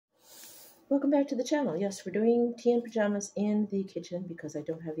Welcome back to the channel. Yes, we're doing tea and pajamas in the kitchen because I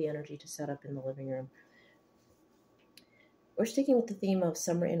don't have the energy to set up in the living room. We're sticking with the theme of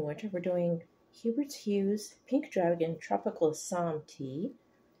summer and winter. We're doing Hues Pink Dragon Tropical Assam tea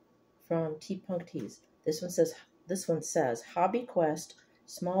from Hubert'S. This one says Hobby Quest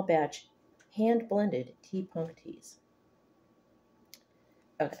small batch hand blended teas.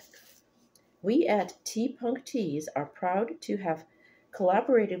 Okay. We at Hubert'S are proud to have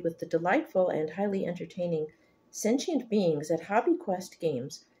collaborated with the delightful and highly entertaining sentient beings at Hobby Quest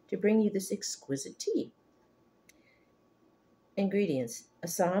Games to bring you this exquisite tea. Ingredients: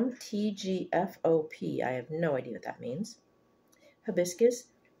 Assam TGFOP, I have no idea what that means, hibiscus,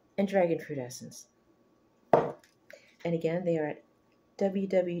 and dragon fruit essence. And again, they are at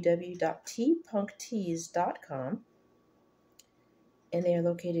www.tpunkteas.com, and they are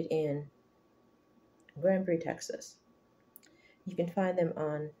located in Granbury, Texas. You can find them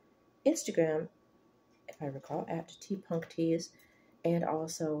on Instagram, if I recall, at tpunkteas, and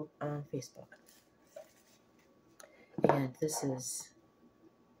also on Facebook. And this is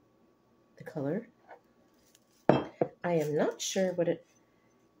the color. I am not sure what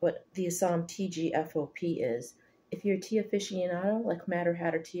the Assam TGFOP is. If you're a tea aficionado, like Matter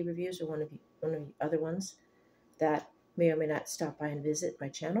Hatter Tea Reviews or one of the other ones that may or may not stop by and visit my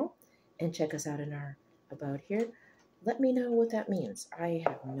channel and check us out in our about here, let me know what that means. I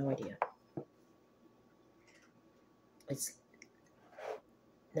have no idea. It's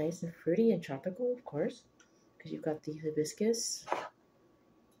nice and fruity and tropical, of course, because you've got the hibiscus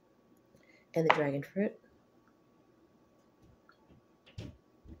and the dragon fruit.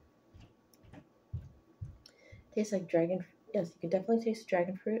 Tastes like dragon. Yes, you can definitely taste the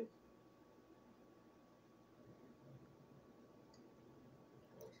dragon fruit.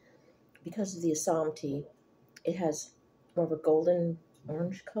 Because of the Assam tea, it has more of a golden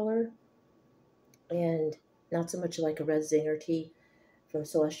orange color and not so much like a red zinger tea from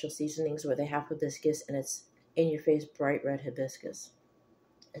Celestial Seasonings where they have hibiscus and it's in your face bright red hibiscus.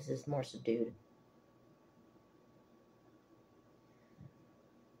 This is more subdued.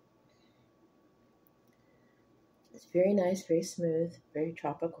 It's very nice, very smooth, very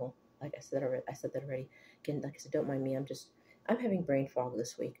tropical. Like I said that already. Again, like I said, don't mind me. I'm having brain fog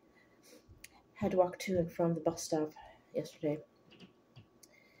this week. Had to walk to and from the bus stop yesterday,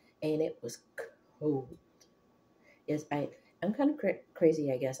 and it was cold. Yes, I'm kind of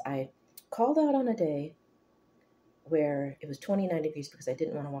crazy, I guess. I called out on a day where it was 29 degrees because I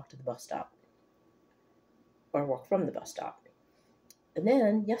didn't want to walk to the bus stop or walk from the bus stop. And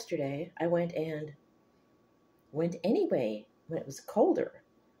then yesterday I went anyway when it was colder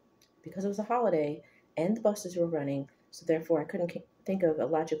because it was a holiday and the buses were running. So therefore I couldn't think of a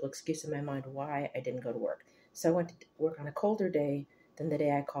logical excuse in my mind why I didn't go to work. So I went to work on a colder day than the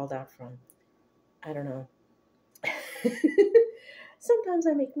day I called out from. I don't know. Sometimes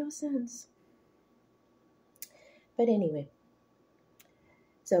I make no sense. But anyway,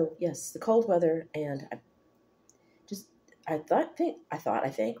 so yes, the cold weather, and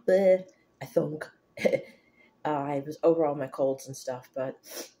I was over all my colds and stuff, but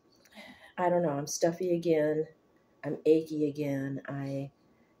I don't know. I'm stuffy again. I'm achy again. I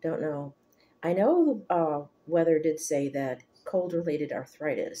don't know. I know the weather did say that cold-related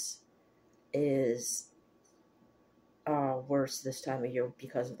arthritis is worse this time of year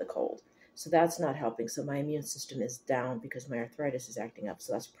because of the cold. So that's not helping. So my immune system is down because my arthritis is acting up.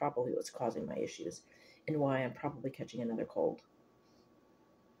 So that's probably what's causing my issues and why I'm probably catching another cold.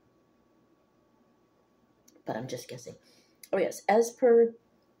 But I'm just guessing. Oh yes, as per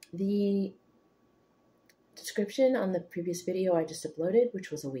the description on the previous video I just uploaded, which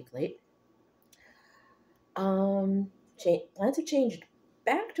was a week late, plans have changed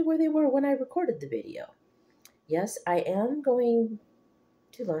back to where they were when I recorded the video. Yes, I am going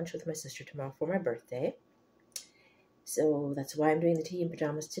to lunch with my sister tomorrow for my birthday. So that's why I'm doing the tea and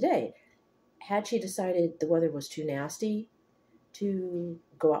pajamas today. Had she decided the weather was too nasty to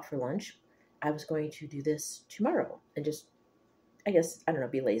go out for lunch, I was going to do this tomorrow and just, I guess, I don't know,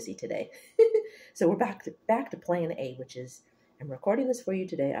 be lazy today. So we're back to plan A, which is I'm recording this for you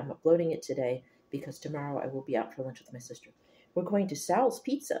today. I'm uploading it today because tomorrow I will be out for lunch with my sister. We're going to Sal's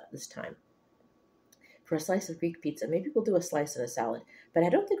Pizza this time for a slice of Greek pizza. Maybe we'll do a slice and a salad, but I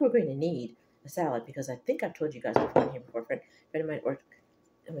don't think we're going to need a salad because I think I've told you guys before here before. Friend of mine ordered,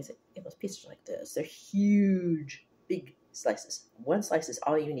 and we said, yeah, those pizzas are like this. They're huge, big slices. One slice is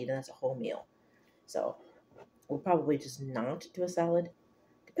all you need, and that's a whole meal. So we'll probably just not do a salad.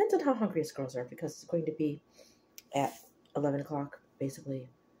 Depends on how hungry us girls are because it's going to be at 11 o'clock, basically.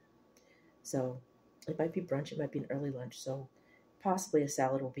 So it might be brunch, it might be an early lunch, so possibly a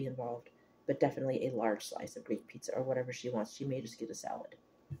salad will be involved. but definitely a large slice of Greek pizza or whatever she wants. She may just get a salad.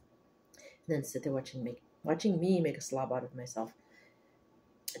 And then sit there watching me make a slob out of myself.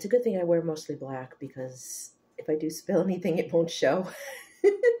 It's a good thing I wear mostly black, because if I do spill anything, it won't show.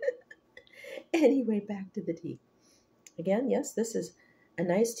 Anyway, back to the tea. Again, yes, this is a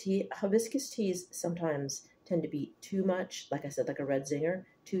nice tea. Hibiscus teas sometimes tend to be too much, like I said, like a red zinger,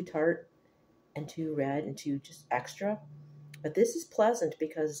 too tart and too red and too just extra. But this is pleasant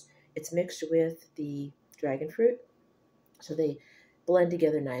because it's mixed with the dragon fruit, so they blend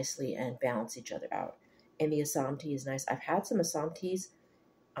together nicely and balance each other out. And the Assam tea is nice. I've had some Assam teas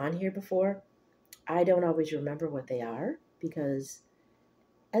on here before. I don't always remember what they are because,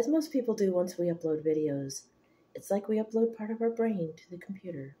 as most people do once we upload videos, it's like we upload part of our brain to the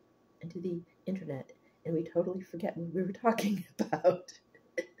computer and to the internet, and we totally forget what we were talking about.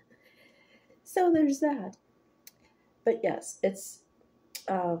 So there's that. But yes, it's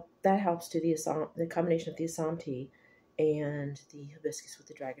that helps to the combination of the Assam tea and the hibiscus with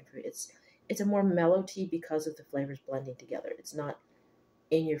the dragon fruit. It's a more mellow tea because of the flavors blending together. It's not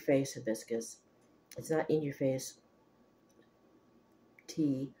in your face hibiscus. It's not in your face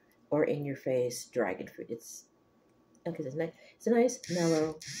tea or in your face dragon fruit. It's a nice,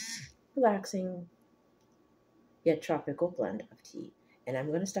 mellow, relaxing, yet tropical blend of tea. And I'm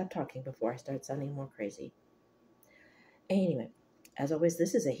going to stop talking before I start sounding more crazy. Anyway, as always,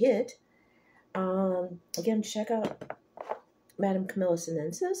 this is a hit. Again, check out Madame Camilla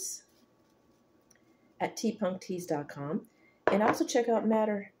Sinensis at tpunkteas.com. And also check out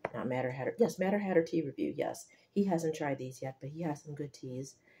Matter Hatter Tea Review. Yes, he hasn't tried these yet, but he has some good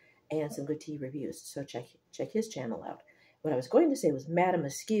teas and some good tea reviews. So check his channel out. What I was going to say was Madame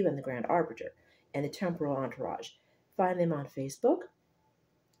Askew and the Grand Arbiter and the Temporal Entourage. Find them on Facebook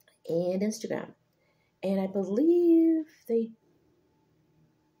and Instagram. And I believe they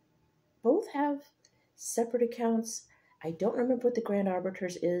both have separate accounts. I don't remember what the Grand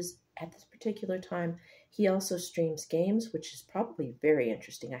Arbiter's is at this particular time. He also streams games, which is probably very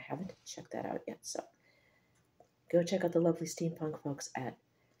interesting. I haven't checked that out yet, so go check out the lovely steampunk folks at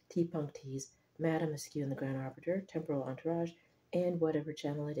T-Punk Teas, Madame Askew and the Grand Arbiter, Temporal Entourage, and whatever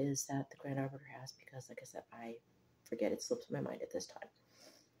channel it is that the Grand Arbiter has, because, like I said, I forget. It slips my mind at this time.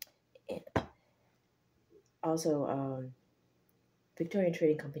 And also, Victorian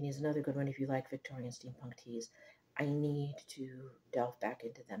Trading Company is another good one if you like Victorian steampunk teas. I need to delve back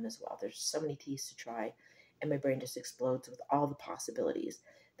into them as well. There's so many teas to try, and my brain just explodes with all the possibilities.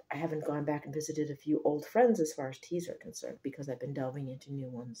 I haven't gone back and visited a few old friends as far as teas are concerned, because I've been delving into new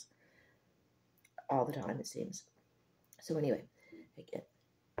ones all the time, it seems. So anyway, again,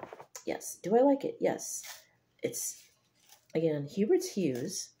 yes. Do I like it? Yes. It's, again,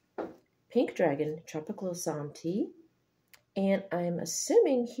 Hues, Pink Dragon, Tropical Assam Tea. And I'm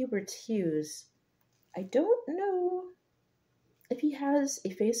assuming Hues, I don't know if he has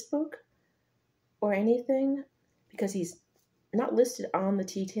a Facebook or anything, because he's not listed on the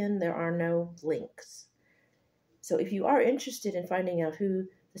tea tin. There are no links. So if you are interested in finding out who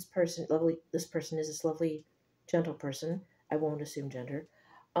this person is, this lovely, gentle person, I won't assume gender,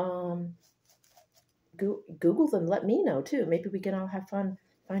 Google them, let me know too. Maybe we can all have fun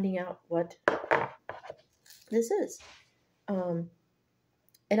finding out what this is. And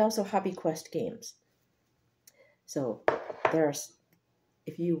also Hobby Quest games. So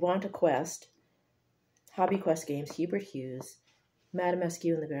if you want a quest, Hobby Quest games, Hues, Madame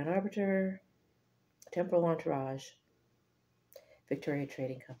Askew and the Grand Arbiter, Temporal Entourage, Victorian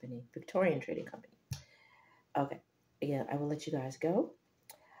Trading Company. Okay, again, I will let you guys go.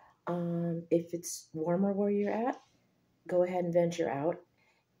 If it's warmer where you're at, go ahead and venture out,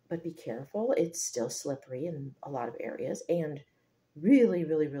 but be careful. It's still slippery in a lot of areas and really,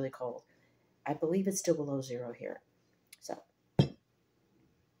 really, really cold. I believe it's still below 0 here. So,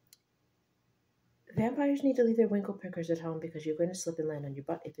 vampires need to leave their winkle pickers at home, because you're going to slip and land on your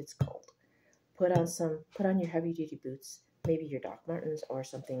butt if it's cold. Put on your heavy-duty boots, maybe your Doc Martens or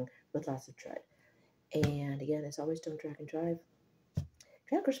something with lots of tread. And again, as always, don't drag and drive.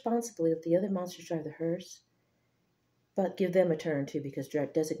 Drag responsibly if the other monsters drive the hearse, but give them a turn too, because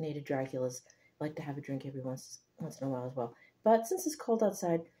designated Draculas like to have a drink every once in a while as well. But since it's cold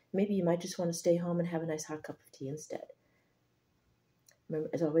outside, maybe you might just want to stay home and have a nice hot cup of tea instead. Remember,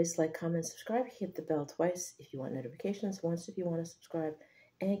 as always, like, comment, subscribe. Hit the bell twice if you want notifications, once if you want to subscribe,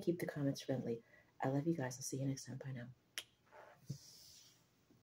 and keep the comments friendly. I love you guys. I'll see you next time. Bye now.